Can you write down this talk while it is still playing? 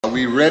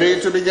we ready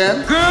to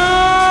begin? Good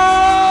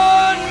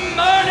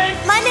morning!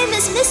 My name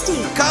is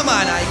Misty. Come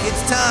on, Ike,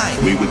 it's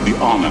time. We would be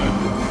honored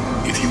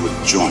if you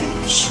would join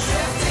us.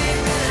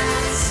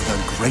 The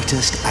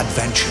greatest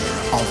adventure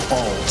of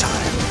all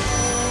time.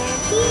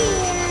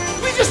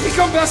 We just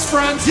become best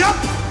friends. Yup!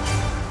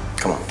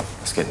 Come on,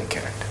 let's get in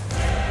character.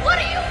 What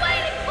are you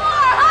waiting for,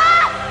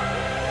 huh?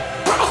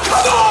 Oh,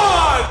 come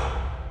on!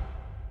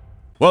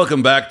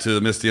 Welcome back to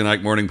the Misty and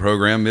Ike morning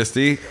program.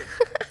 Misty.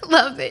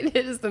 Love it.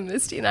 It is the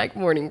Misty and Ike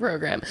morning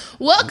program.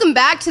 Welcome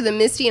back to the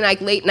Misty and Ike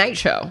late night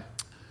show.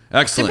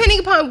 Excellent. Depending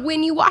upon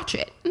when you watch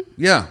it.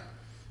 Yeah.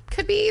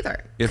 Could be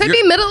either. If Could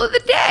you're- be middle of the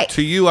day.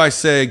 To you, I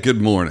say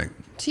good morning.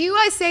 To you,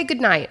 I say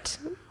good night.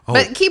 Oh.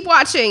 But keep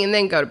watching and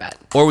then go to bed.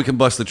 Or we can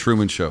bust the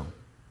Truman Show.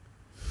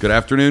 Good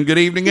afternoon, good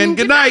evening, and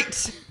good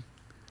night.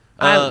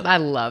 I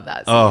love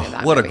that. Oh,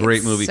 That what a movie. great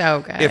It's movie.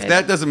 So good. If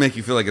that doesn't make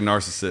you feel like a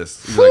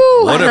narcissist, you're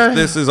Whew, like, what I if don't-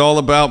 this is all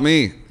about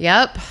me?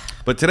 Yep.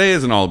 But today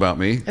isn't all about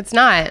me. It's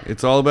not.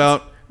 It's all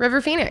about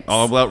River Phoenix.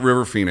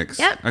 River Phoenix.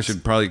 Yep. I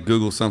should probably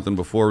Google something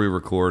before we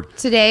record.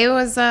 Today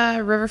was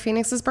River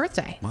Phoenix's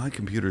birthday. My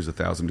computer's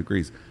 1,000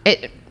 degrees.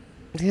 It's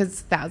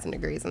 1,000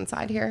 degrees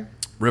inside here.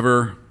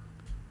 River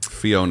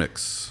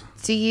Phoenix.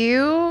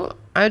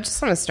 I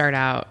just want to start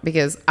out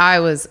because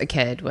I was a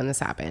kid when this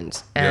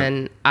happened,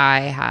 and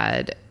I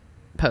had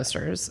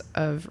posters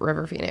of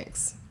River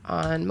Phoenix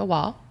on my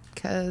wall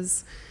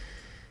because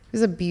he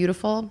was a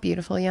beautiful,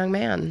 beautiful young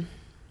man.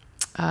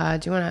 Do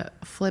you want to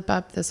flip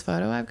up this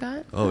photo I've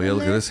got? Oh, yeah,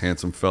 look at this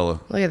handsome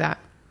fella. Look at that.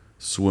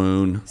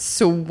 Swoon.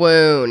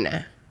 Swoon.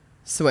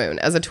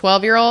 As a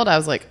 12-year-old, I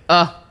was like,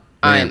 oh,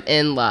 I'm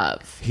in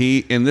love. He,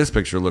 in this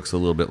picture, looks a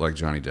little bit like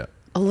Johnny Depp.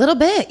 A little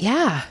bit,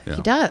 yeah. Yeah.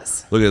 He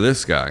does. Look at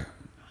this guy.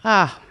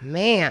 Oh,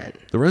 man.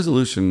 The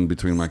resolution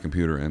between my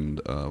computer and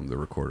the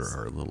recorder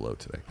are a little low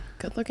today.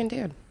 Good-looking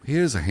dude. He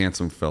is a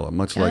handsome fella,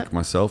 much like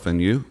myself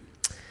and you.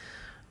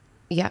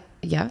 Yeah,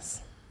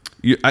 yes.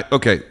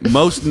 Okay,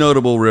 most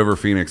notable River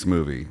Phoenix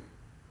movie.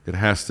 It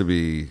has to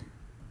be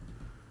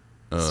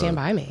Stand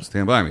By Me.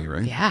 Stand By Me,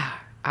 right? Yeah,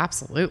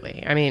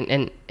 absolutely. I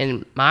mean,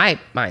 in my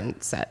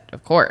mindset,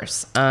 of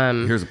course.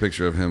 Here's a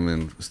picture of him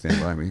in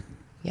Stand By Me.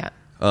 Yeah.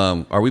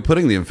 Are we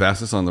putting the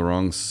emphasis on the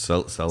wrong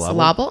syllable?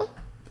 Syllable?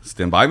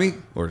 Stand By Me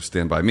or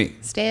Stand By Me?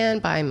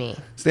 Stand by me.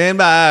 Stand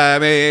By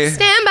Me.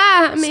 Stand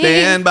by me.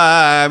 Stand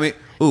By Me.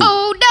 Ooh.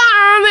 Oh,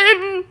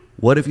 darling.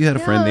 What if you had a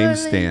friend named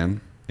Darling.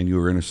 Stan and you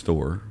were in a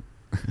store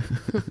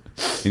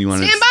and you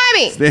wanted Stand by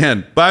me.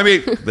 Stand by me.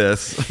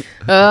 This.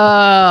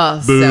 Oh,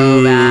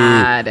 so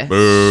bad.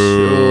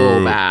 Boo.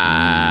 So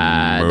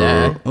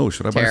bad. Oh,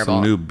 should I buy Terrible.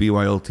 some new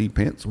BYLT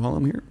pants while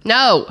I'm here?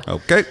 No.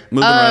 Okay,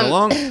 moving right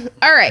along.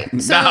 All right.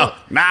 So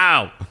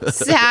Now.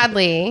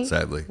 sadly,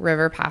 Sadly.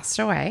 River passed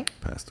away.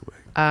 Passed away.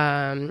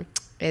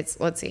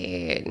 Let's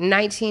see,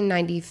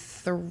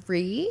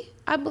 1993,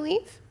 I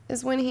believe,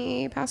 is when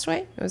he passed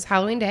away. It was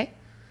Halloween Day.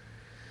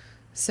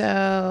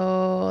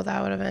 So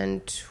that would have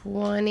been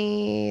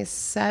 28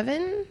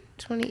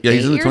 Yeah,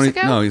 he's in the years 20.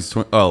 ago? No, he's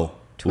 20. Oh,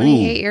 28 ooh,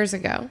 years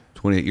ago.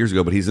 28 years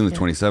ago, but he's in the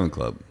 27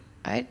 club,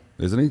 I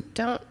isn't he?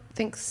 don't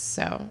think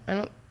so.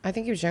 I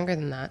think he was younger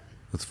than that.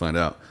 Let's find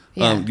out.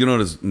 Yeah. You know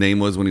what his name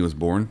was when he was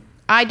born?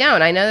 I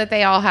don't. I know that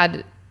they all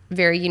had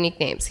very unique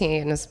names, he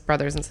and his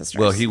brothers and sisters.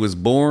 Well, he was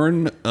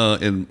born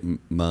in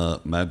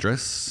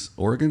Madras,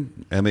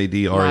 Oregon.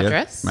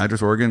 Madras?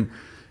 Madras, Oregon,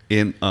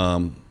 in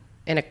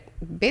in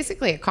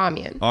basically a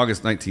commune.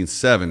 August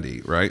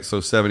 1970, right?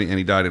 So 70, and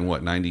he died in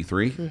what,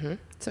 93?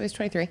 So he's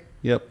 23.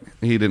 Yep.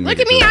 He didn't Look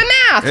make at it me, to I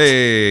mathed.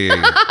 Hey.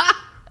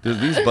 Do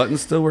these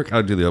buttons still work?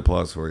 I'll do the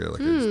applause for you.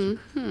 Like I used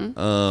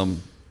to.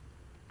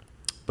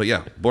 But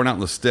yeah, born out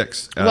in the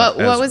sticks. What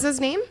as was his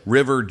name?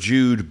 River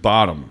Jude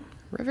Bottom.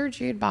 River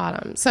Jude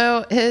Bottom.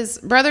 So his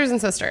brothers and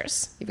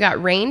sisters. You've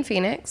got Rain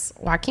Phoenix,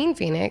 Joaquin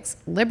Phoenix,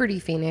 Liberty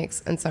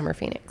Phoenix, and Summer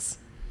Phoenix.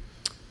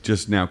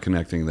 Just now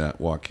connecting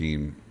that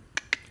Joaquin.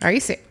 Are you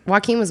serious?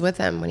 Joaquin was with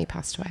them when he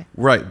passed away.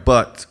 Right,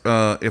 but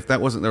if that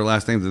wasn't their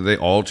last name, did they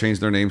all change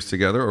their names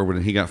together, or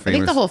when he got I famous?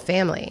 think the whole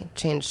family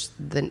changed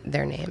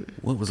their name.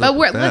 What was but up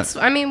with that?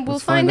 we'll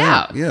Let's find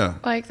out. Yeah.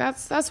 Like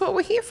that's what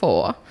we're here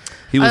for.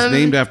 He was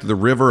named after the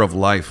River of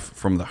Life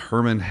from the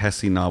Hermann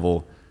Hesse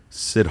novel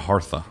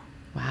Siddhartha.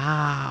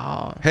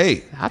 Wow.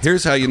 Hey, That's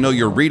here's how you know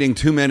you're reading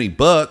too many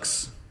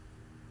books.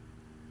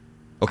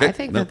 Okay. I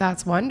think no,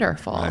 that's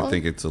wonderful. I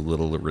think it's a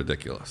little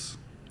ridiculous.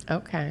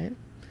 Okay.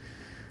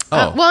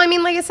 Oh. Well, I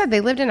mean, like I said,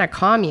 they lived in a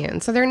commune,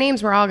 so their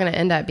names were all going to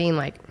end up being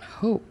like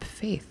Hope,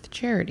 Faith,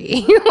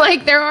 Charity.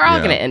 Like they were all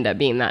Yeah. going to end up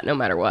being that, no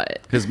matter what.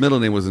 His middle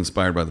name was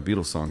inspired by the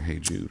Beatles song "Hey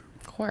Jude."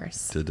 Of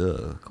course. Da-duh.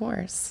 Of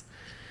course.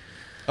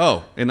 Oh,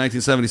 in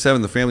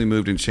 1977, the family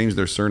moved and changed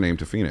their surname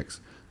to Phoenix.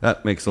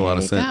 That makes a lot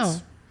of There you sense.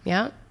 go.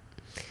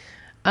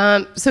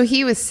 Yeah. So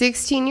he was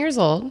 16 years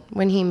old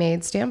when he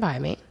made Stand By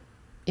Me,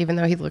 even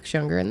though he looks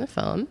younger in the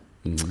film.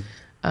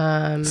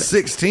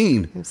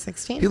 16. He was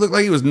 16. He looked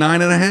like he was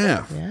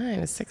 9.5. Yeah, he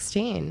was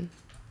 16.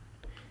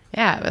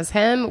 Yeah, it was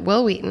him,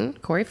 Will Wheaton,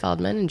 Corey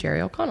Feldman, and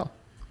Jerry O'Connell.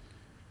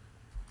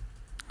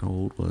 How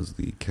old was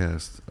the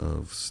cast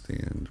of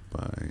Stand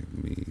By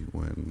Me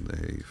when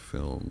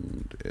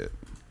filmed it.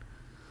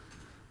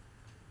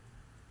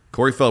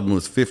 Corey Feldman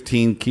was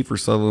 15. Kiefer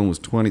Sutherland was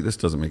 20. This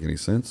doesn't make any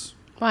sense.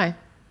 Why?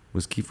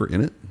 Was Kiefer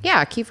in it?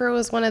 Yeah, Kiefer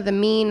was one of the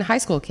mean high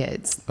school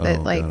kids that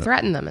Oh, got it.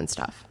 threatened them and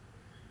stuff.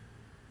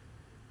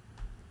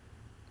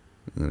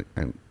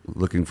 And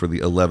looking for the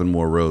 11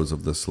 more rows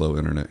of the slow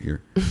internet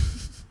here.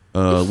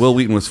 Will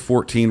Wheaton was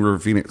 14. River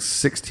Phoenix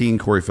 16.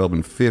 Corey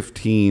Feldman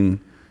 15.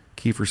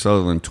 Kiefer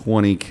Sutherland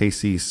 20.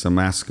 Casey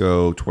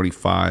Samasco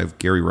 25.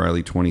 Gary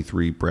Riley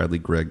 23. Bradley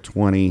Gregg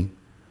 20.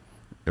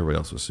 Everybody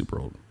else was super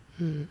old.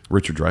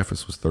 Richard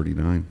Dreyfuss was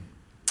 39.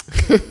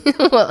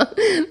 Well,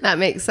 that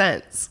makes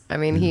sense. I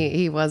mean,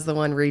 he was the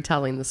one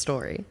retelling the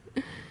story.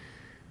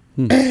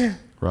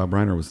 Rob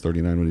Reiner was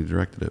 39 when he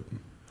directed it.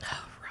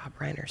 Rob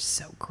Reiner's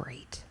so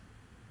great.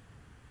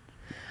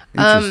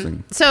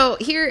 Interesting. So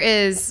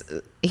here's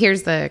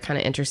the kind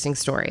of interesting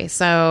story.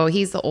 So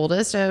he's the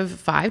oldest of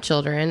 5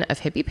 children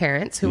of hippie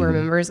parents who were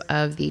members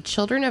of the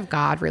Children of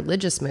God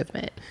religious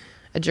movement,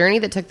 a journey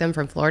that took them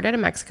from Florida to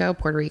Mexico,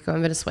 Puerto Rico,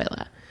 and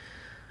Venezuela.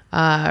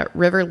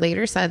 River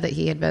later said that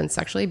he had been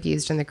sexually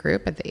abused in the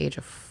group at the age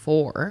of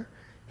 4.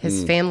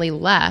 His family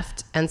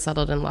left and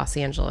settled in Los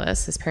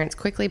Angeles, his parents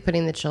quickly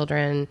putting the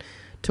children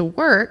to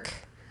work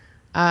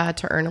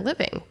to earn a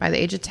living. By the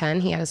age of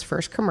 10, he had his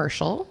first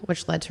commercial,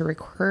 which led to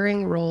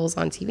recurring roles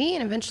on TV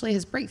and eventually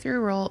his breakthrough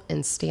role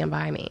in Stand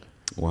By Me.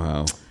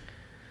 Wow.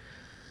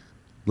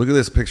 Look at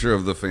this picture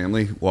of the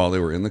family while they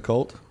were in the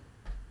cult.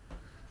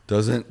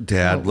 Doesn't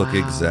Dad look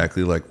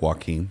exactly like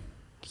Joaquin?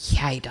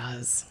 Yeah, he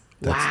does.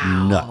 That's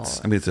wow. nuts.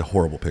 I mean, it's a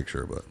horrible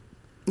picture, but...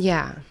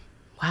 Yeah.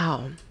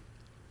 Wow.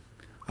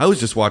 I was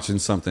just watching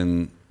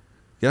something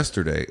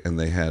yesterday, and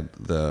they had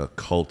the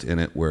cult in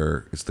it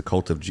where it's the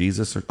cult of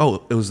Jesus. It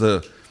was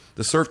the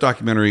surf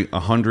documentary,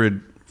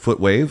 100-Foot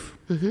Wave.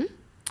 Mm-hmm.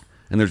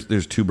 And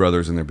there's 2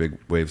 brothers, and they're big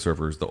wave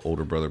surfers. The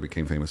older brother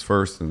became famous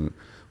first, and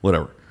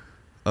whatever.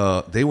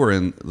 They were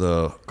in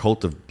the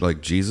cult of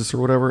like Jesus or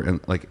whatever, and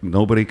like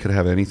nobody could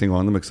have anything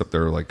on them except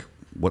their like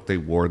what they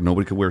wore.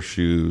 Nobody could wear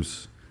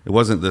shoes. It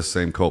wasn't this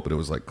same cult, but it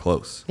was like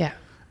close. Yeah.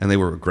 And they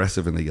were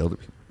aggressive and they yelled at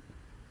people.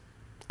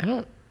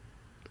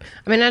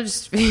 I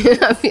just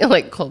I feel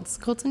like cults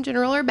in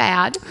general are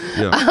bad.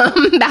 Yeah.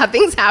 Bad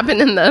things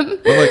happen in them.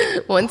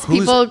 Like, once who's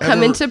people come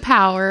ever- into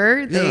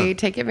power, they Yeah.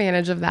 take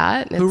advantage of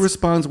that. And Who it's-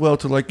 responds well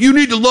to like, you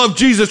need to love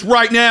Jesus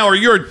right now or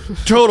you're a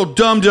total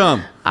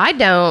dum-dum? I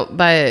don't,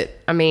 but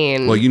I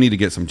mean, Well, you need to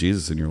get some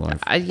Jesus in your life.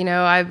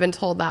 I've been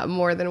told that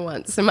more than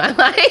once in my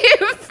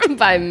life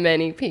by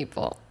many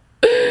people.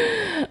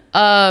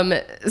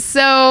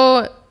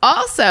 So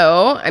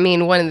also, I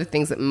mean, one of the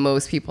things that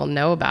most people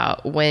know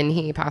about when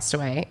he passed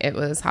away, it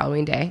was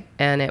Halloween Day,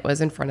 and it was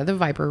in front of the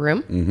Viper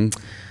Room.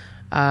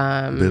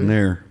 Mm-hmm. Been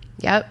there.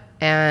 Yep.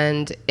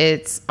 And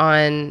it's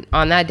on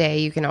that day,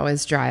 you can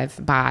always drive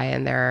by,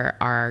 and there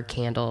are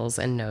candles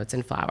and notes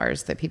and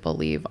flowers that people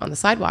leave on the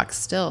sidewalks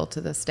still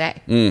to this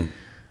day.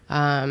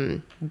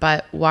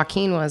 But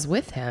Joaquin was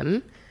with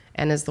him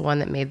and is the one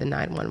that made the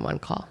 911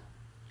 call.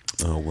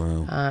 Oh,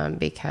 wow.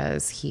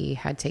 Because he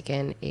had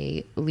taken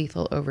a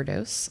lethal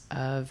overdose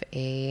of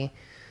a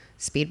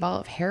speedball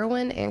of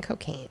heroin and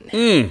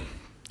cocaine.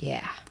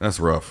 Yeah. That's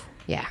rough.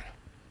 Yeah.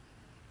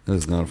 That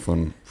is not a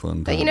fun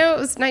time. But, it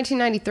was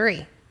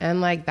 1993. And,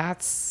 like,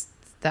 that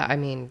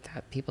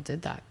people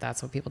did that.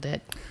 That's what people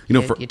did.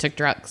 You took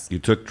drugs. You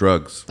took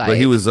drugs. But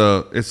he was,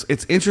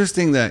 it's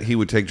interesting that he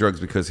would take drugs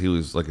because he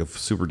was, like, a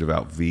super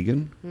devout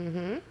vegan.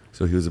 Mm-hmm.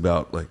 So he was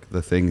about, like,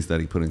 the things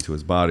that he put into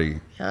his body.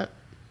 Yeah.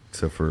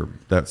 Except for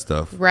that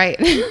stuff. Right.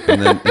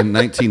 And then in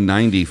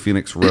 1990,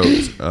 Phoenix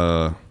wrote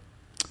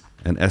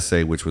an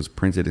essay which was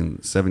printed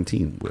in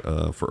 17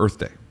 for Earth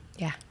Day.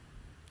 Yeah.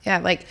 Yeah,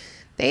 like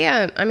they,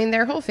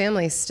 their whole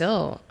family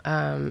still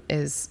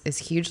is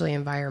hugely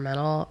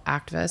environmental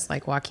activists.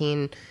 Like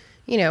Joaquin,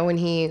 when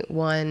he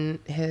won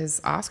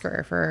his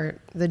Oscar for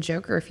The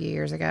Joker a few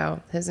years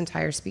ago, his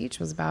entire speech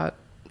was about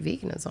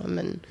veganism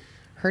and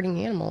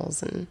hurting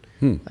animals. And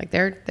like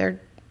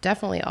they're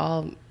definitely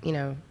all,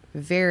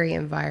 very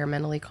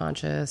environmentally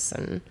conscious,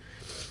 and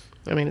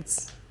I mean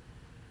it's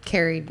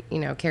carried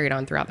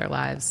on throughout their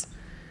lives.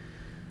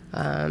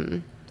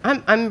 I'm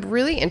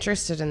really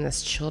interested in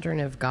this Children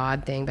of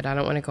God thing, but I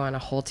don't want to go on a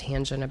whole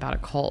tangent about a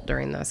cult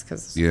during this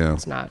because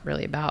it's not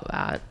really about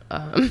that.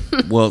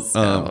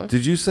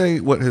 Did you say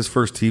what his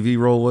first TV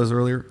role was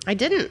earlier? I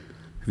didn't.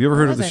 Have you ever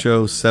heard of the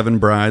show 7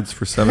 Brides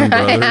for 7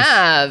 Brothers? I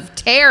have.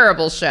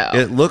 Terrible show.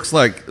 It looks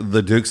like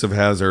the Dukes of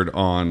Hazzard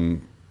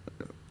on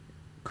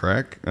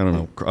crack. I don't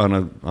know,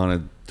 on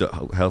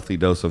a healthy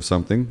dose of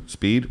something,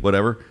 speed,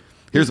 whatever.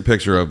 Here's a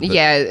picture of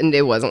and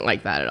it wasn't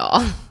like that at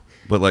all.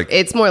 But like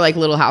it's more like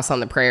Little House on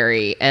the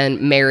Prairie and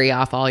marry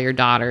off all your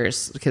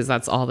daughters because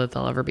that's all that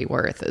they'll ever be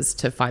worth is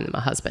to find them a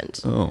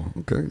husband. Oh,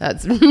 okay.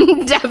 That's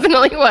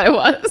definitely what it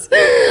was.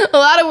 A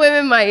lot of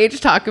women my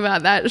age talk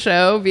about that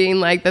show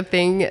being like the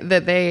thing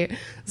that they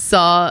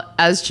saw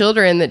as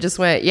children that just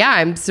went, yeah,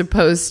 I'm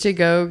supposed to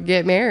go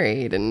get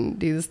married and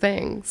do this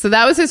thing. So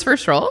that was his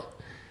first role?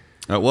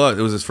 It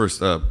was his first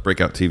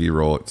breakout TV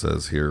role, it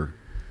says here.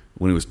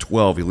 when he was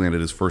 12, he landed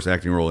his first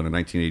acting role in a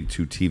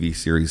 1982 TV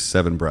series,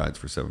 Seven Brides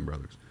for Seven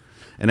Brothers.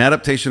 An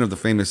adaptation of the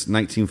famous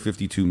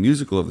 1952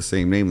 musical of the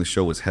same name, the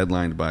show was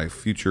headlined by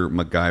future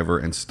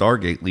MacGyver and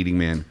Stargate leading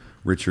man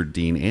Richard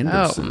Dean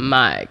Anderson. Oh,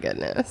 my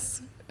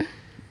goodness.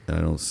 And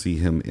I don't see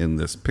him in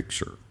this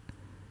picture.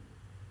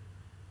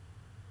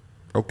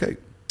 Okay.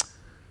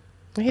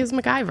 He's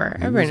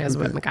MacGyver. Everybody knows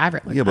what MacGyver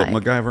looks like. Yeah, but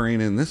MacGyver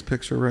ain't in this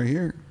picture right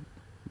here.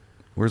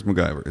 Where's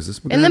MacGyver? Is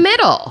this MacGyver? In the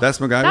middle. That's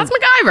MacGyver? That's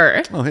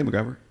MacGyver. Oh, hey,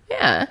 MacGyver.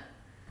 Yeah.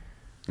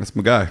 That's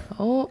MacGy.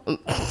 Oh.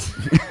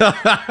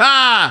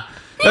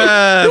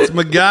 That's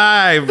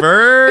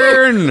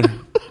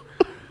MacGyver.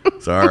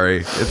 Sorry.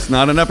 It's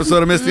not an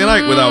episode of Misty and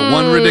Ike without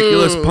one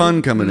ridiculous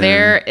pun coming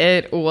There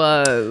in. it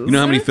was. You know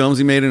how many films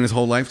he made in his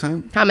whole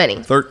lifetime? How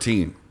many?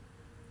 13.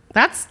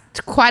 That's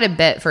quite a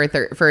bit for a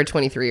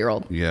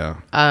 23-year-old. Yeah.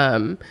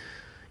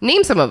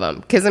 Name some of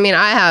them, because I mean,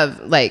 I have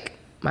like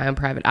My Own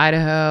Private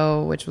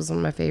Idaho, which was one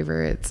of my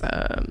favorites.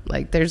 I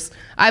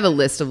have a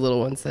list of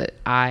little ones that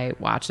I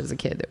watched as a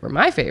kid that were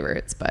my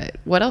favorites. But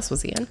what else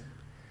was he in?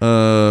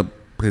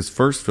 His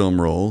first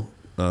film role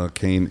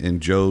came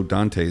in Joe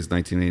Dante's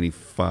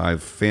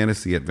 1985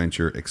 fantasy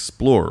adventure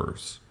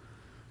Explorers,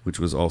 which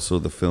was also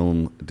the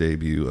film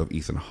debut of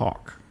Ethan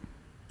Hawke.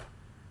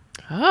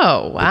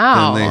 Oh,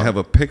 wow. And they have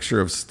a picture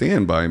of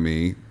Stand By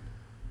Me.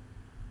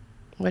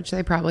 Which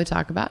they probably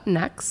talk about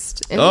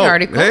next in the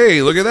article.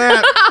 Hey, look at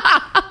that.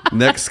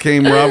 Next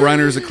came Rob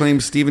Reiner's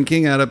acclaimed Stephen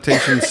King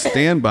adaptation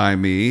Stand By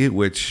Me,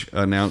 which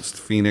announced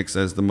Phoenix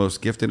as the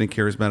most gifted and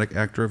charismatic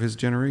actor of his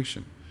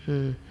generation.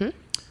 Mm-hmm.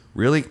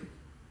 Really?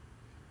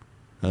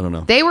 I don't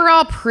know. They were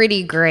all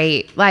pretty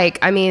great. Like,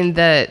 I mean,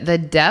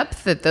 the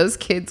depth that those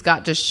kids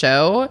got to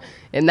show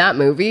in that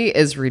movie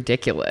is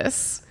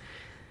ridiculous.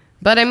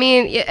 But I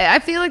mean, I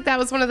feel like that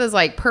was one of those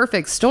like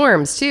perfect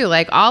storms too.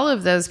 Like all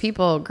of those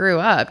people grew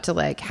up to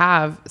like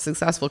have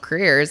successful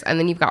careers, and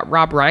then you've got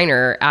Rob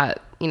Reiner at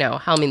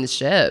helming the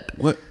ship.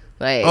 What?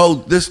 Like,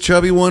 oh, this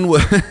chubby one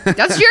was.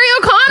 That's Jerry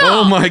O'Connell.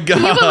 Oh my god!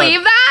 Can you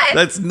believe that?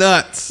 That's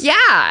nuts.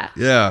 Yeah.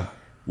 Yeah.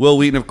 Will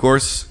Wheaton, of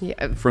course,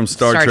 from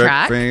Star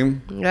Trek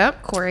fame.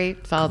 Yep, Corey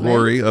Feldman.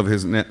 Corey of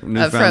his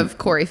newfound of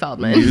Corey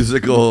Feldman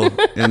musical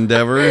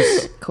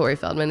endeavors. Corey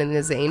Feldman and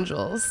his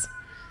Angels.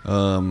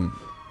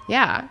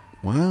 Yeah.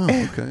 Wow.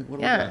 Okay. What do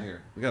we got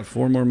here? We got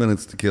 4 more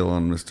minutes to kill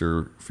on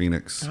Mr.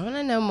 Phoenix. I want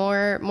to know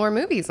more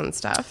movies and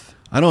stuff.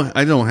 I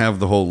don't have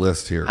the whole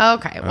list here.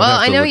 Okay. Well,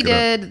 I know he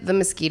did The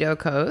Mosquito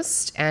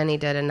Coast, and he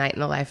did A Night in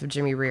the Life of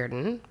Jimmy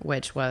Reardon,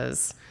 which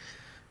was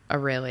a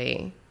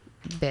really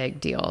big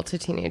deal to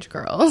teenage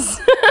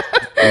girls.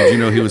 Did you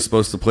know he was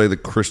supposed to play the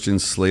Christian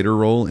Slater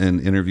role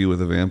in Interview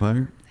with a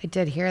Vampire? I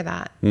did hear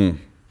that.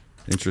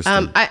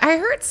 Interesting. I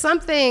heard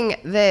something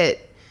that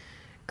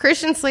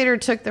Christian Slater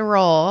took the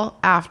role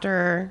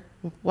after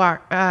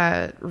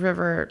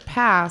River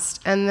passed,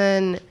 and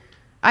then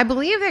I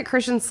believe that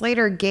Christian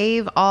Slater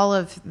gave all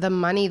of the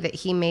money that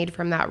he made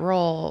from that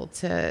role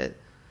to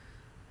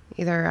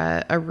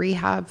either a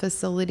rehab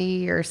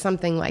facility or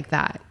something like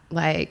that,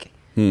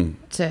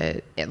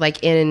 to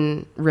like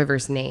in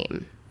River's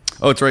name.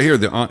 Oh, it's right here.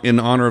 In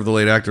honor of the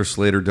late actor,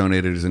 Slater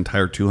donated his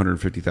entire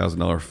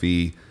 $250,000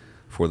 fee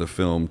for the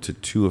film to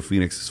 2 of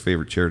Phoenix's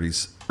favorite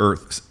charities,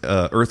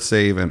 Earth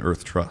Save and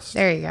Earth Trust.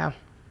 There you go.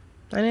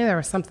 I knew there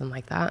was something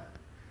like that.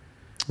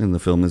 And the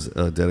film is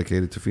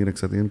dedicated to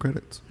Phoenix at the end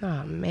credits.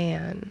 Oh,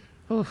 man.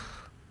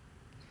 Oof.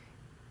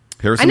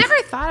 Harrison? I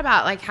never thought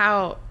about like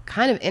how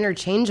kind of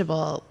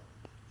interchangeable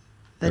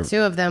the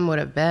two of them would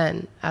have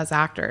been as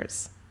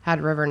actors had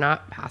River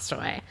not passed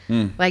away.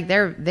 Like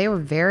they were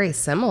very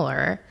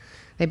similar.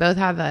 They both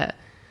had the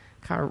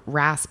kind of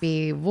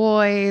raspy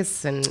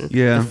voice and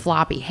the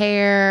floppy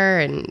hair,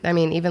 and I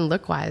mean, even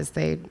look-wise,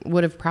 they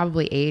would have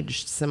probably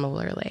aged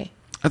similarly.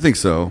 I think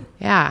so.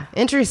 Yeah,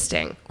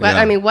 interesting. But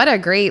I mean, what a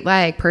great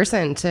like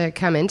person to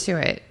come into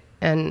it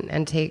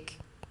and take.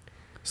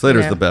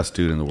 Slater's the best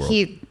dude in the world.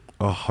 He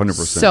 100%.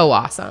 So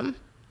awesome.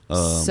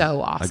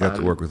 So awesome. I got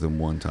to work with him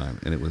one time,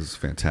 and it was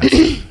fantastic.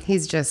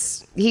 He's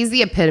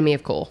the epitome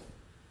of cool.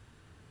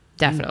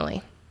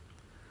 Definitely.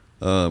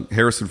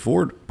 Harrison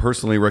Ford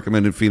personally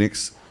recommended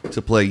Phoenix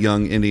to play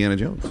young Indiana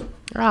Jones.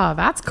 Oh,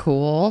 that's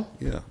cool.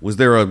 Yeah. Was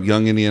there a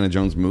young Indiana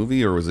Jones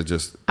movie, or was it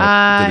just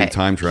did he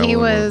time travel? He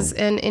was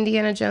in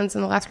Indiana Jones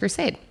and the Last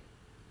Crusade.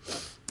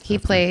 He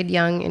played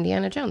young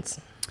Indiana Jones.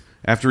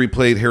 After he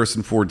played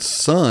Harrison Ford's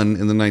son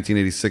in the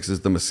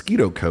 1986's The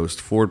Mosquito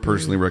Coast, Ford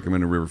personally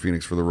recommended River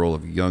Phoenix for the role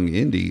of young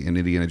Indy in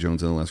Indiana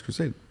Jones and the Last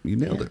Crusade. You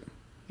nailed it.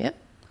 Yep.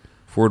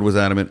 Ford was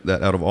adamant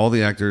that out of all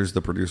the actors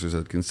the producers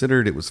had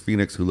considered, it was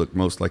Phoenix who looked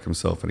most like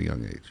himself at a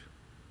young age.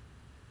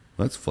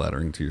 Well, that's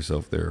flattering to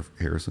yourself there,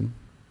 Harrison.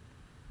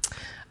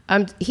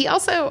 He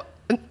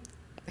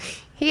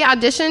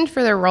auditioned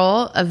for the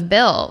role of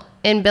Bill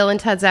in Bill and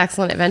Ted's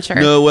Excellent Adventure.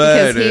 No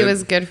way, because he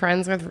was good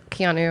friends with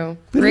Keanu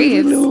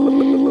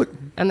Reeves.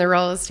 And the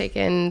role was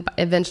taken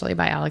eventually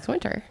by Alex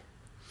Winter.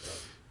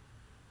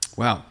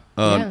 Wow.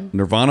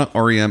 Nirvana,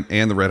 R.E.M.,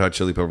 and the Red Hot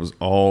Chili Peppers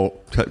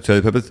all...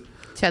 Chili Peppers?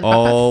 Shia LaBeouf.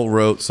 all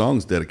wrote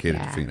songs dedicated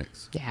Yeah. to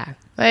Phoenix. Yeah.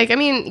 Like, I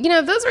mean,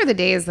 those were the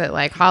days that,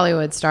 like,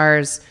 Hollywood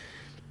stars,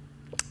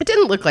 it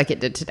didn't look like it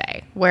did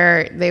today,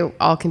 where they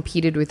all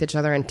competed with each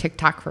other on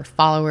TikTok for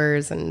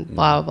followers and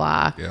blah,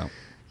 blah, blah.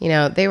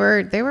 Yeah. They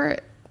were,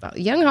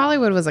 young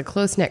Hollywood was a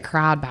close-knit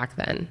crowd back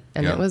then.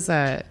 And Yeah. it was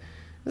a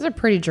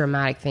pretty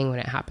dramatic thing when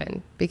it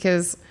happened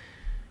because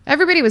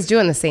everybody was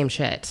doing the same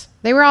shit.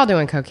 They were all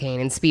doing cocaine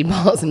and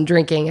speedballs and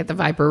drinking at the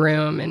Viper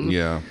Room and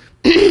Yeah.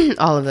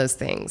 all of those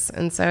things.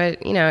 And so,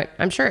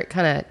 I'm sure it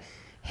kind of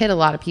hit a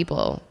lot of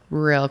people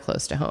real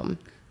close to home.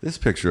 This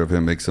picture of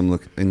him makes him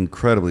look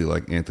incredibly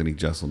like Anthony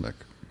Jeselnik.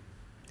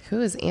 Who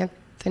is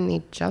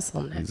Anthony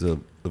Jeselnik? He's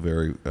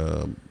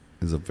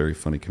a very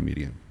funny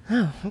comedian.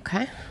 Oh,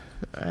 okay.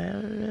 I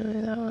don't know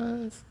who that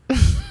was.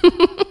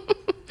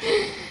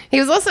 He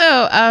was also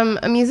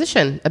a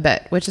musician a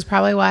bit, which is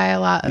probably why a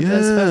lot of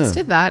those folks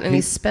did that. And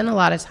he spent a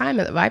lot of time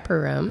at the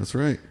Viper Room. That's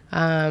right.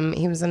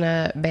 He was in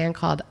a band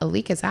called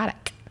Alika's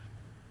Attic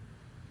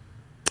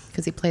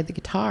because he played the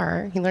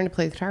guitar. He learned to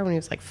play the guitar when he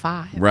was like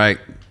 5. Right.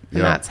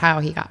 And that's how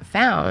he got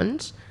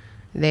found.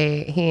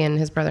 He and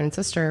his brother and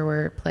sister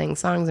were playing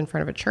songs in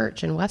front of a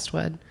church in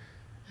Westwood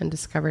and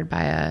discovered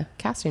by a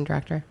casting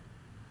director.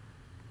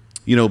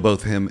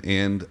 Both him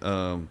and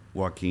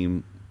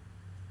Joaquin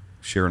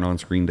share an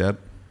on-screen dad.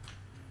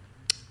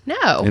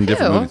 No, In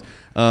different movies.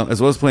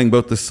 As well as playing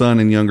both the son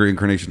and younger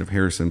incarnation of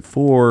Harrison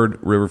Ford,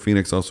 River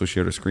Phoenix also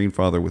shared a screen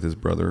father with his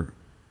brother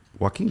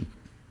Joaquin,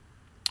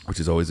 which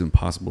is always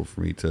impossible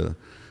for me to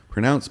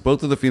pronounce.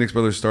 Both of the Phoenix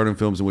brothers starred in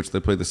films in which they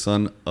played the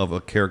son of a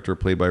character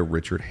played by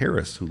Richard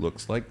Harris, who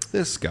looks like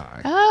this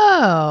guy.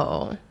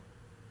 Oh,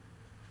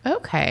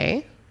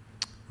 okay.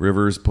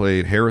 Rivers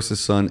played Harris's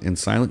son in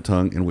Silent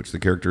Tongue, in which the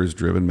character is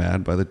driven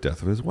mad by the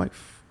death of his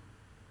wife.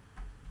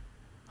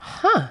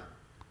 Huh.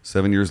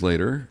 7 years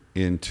later,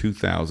 in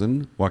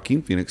 2000,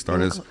 Joaquin Phoenix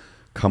starred as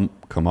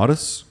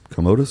Commodus,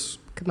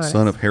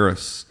 son of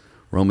Harris,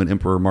 Roman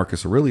Emperor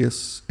Marcus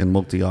Aurelius, in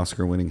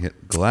multi-Oscar winning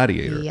hit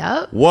Gladiator.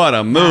 Yep. What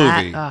a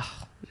movie.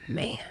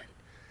 Man.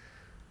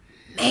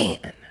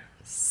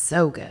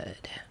 So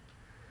good.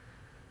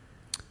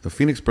 The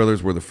Phoenix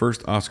brothers were the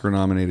first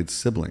Oscar-nominated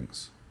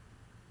siblings.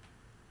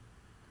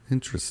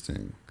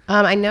 Interesting.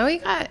 I know he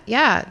got,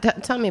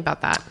 tell me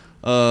about that.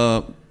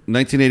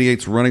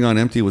 1988's Running on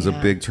Empty was a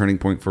big turning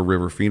point for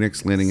River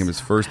Phoenix, landing him his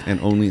first and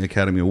only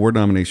Academy Award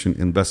nomination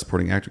in Best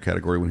Supporting Actor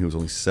category when he was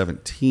only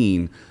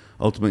 17.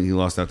 Ultimately, he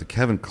lost out to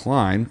Kevin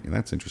Kline, and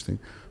that's interesting,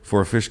 for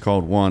A Fish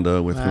Called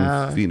Wanda, with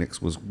whom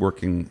Phoenix was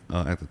working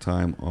at the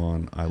time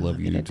on I Love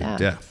You to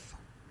Death.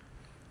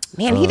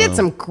 Man, he did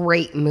some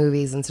great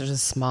movies in such a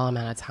small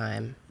amount of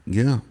time.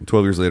 Yeah.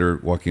 12 years later,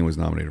 Joaquin was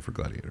nominated for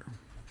Gladiator.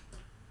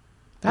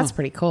 That's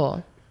pretty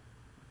cool.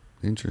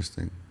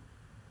 Interesting.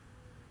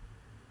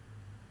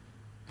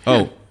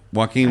 Oh,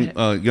 Joaquin,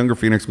 younger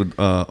Phoenix would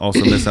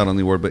also miss out on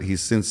the award, but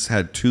he's since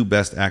had 2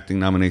 Best Acting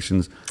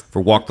nominations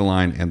for Walk the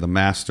Line and The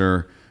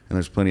Master, and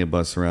there's plenty of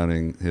buzz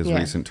surrounding his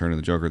recent turn to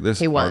the Joker. This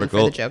He won for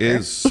article the Joker.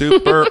 is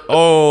super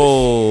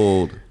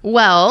old.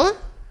 Well,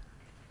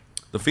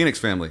 The Phoenix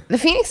family. the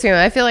Phoenix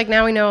family, I feel like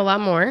now we know a lot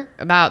more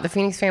about the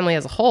Phoenix family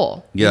as a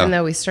whole. Yeah. Even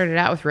though we started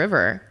out with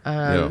River.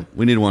 Yeah,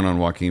 we need one on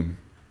Joaquin.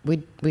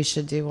 We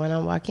should do one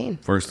on Joaquin.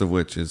 First of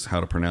which is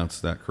how to pronounce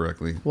that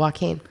correctly.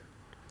 Joaquin.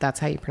 That's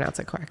how you pronounce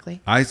it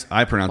correctly. I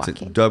pronounce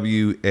Joaquin.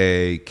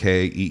 it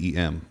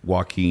Wakeem.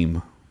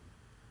 Joaquin.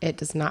 It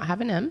does not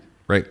have an M.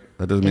 Right.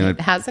 That doesn't mean It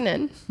has an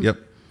N. Yep.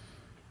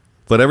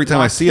 But every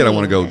time I see it, I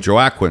want to go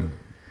Joaquin.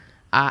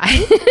 That's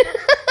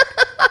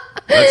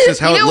just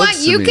how You it know looks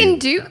what? to You me. can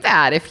do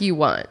that if you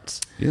want.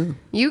 Yeah.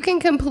 You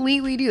can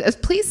completely do this.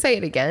 Please say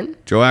it again.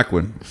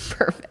 Joaquin.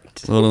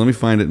 Perfect. Hold on, let me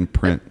find it in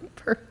print.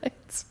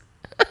 Perfect.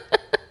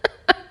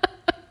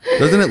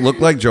 Doesn't it look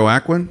like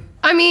Joaquin?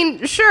 I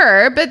mean,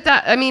 sure, but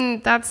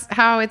that's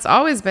how it's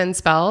always been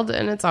spelled,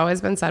 and it's always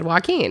been said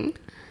Joaquin.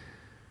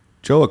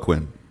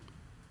 Joaquin.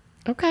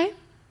 Okay.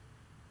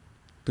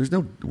 There's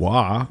no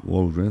wa.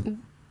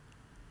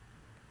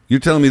 You're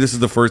telling me this is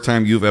the first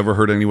time you've ever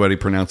heard anybody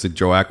pronounce it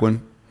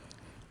Joaquin?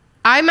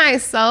 I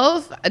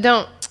myself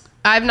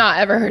I've not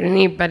ever heard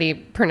anybody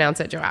pronounce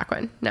it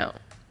Joaquin. No.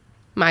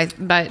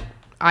 But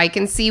I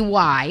can see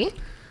why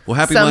Well,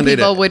 happy some Monday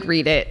people would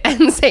read it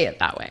and say it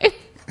that way.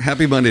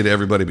 Happy Monday to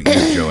everybody but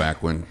you,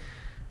 Joaquin.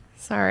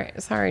 Sorry,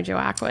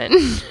 Joaquin.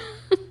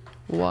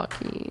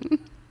 Joaquin.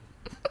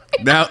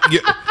 Now,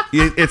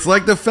 it's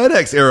like the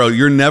FedEx arrow.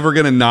 You're never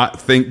going to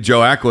not think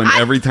Joaquin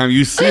every time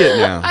you see it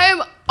now.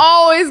 I'm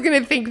always going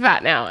to think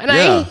that now, and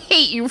Yeah. I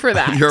hate you for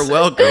that. You're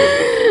welcome.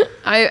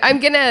 I'm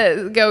going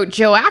to go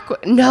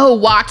Joaquin. No,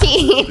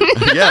 Joaquin.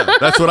 Yeah,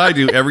 that's what I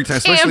do every time,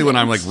 especially when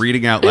I'm like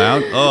reading out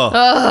loud.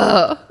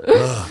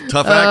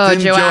 Tough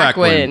acting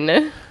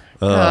Joaquin.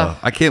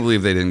 I can't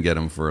believe they didn't get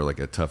him for like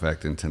a tough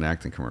acting, 10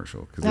 acting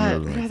commercial.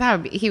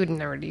 He would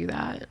never do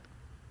that.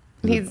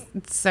 He's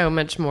so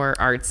much more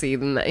artsy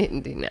than that.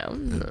 It'd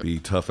be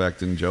tough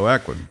acting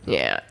Joaquin.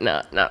 Yeah,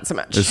 not so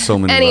much. There's so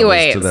many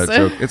Anyways. levels to that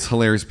joke. It's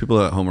hilarious.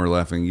 People at home are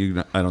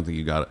laughing. I don't think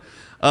you got it.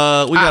 We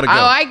gotta go. Oh,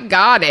 I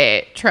got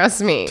it.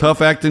 Trust me.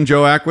 Tough acting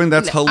Joe Aquin.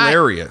 That's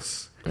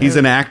hilarious. He's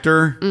an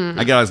actor.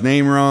 I got his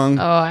name wrong.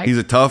 He's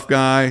a tough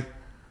guy.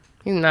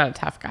 He's not a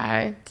tough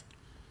guy.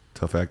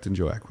 Tough acting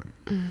Joe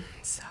Aquin.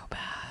 So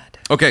bad.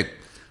 Okay.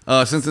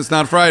 Since it's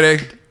not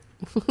Friday.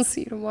 We'll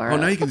see you tomorrow. Oh,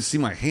 now you can see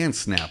my hand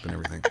snap and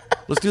everything.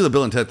 Let's do the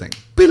Bill and Ted thing.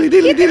 Billy,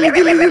 dilly, dilly,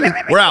 dilly, dilly.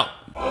 We're out.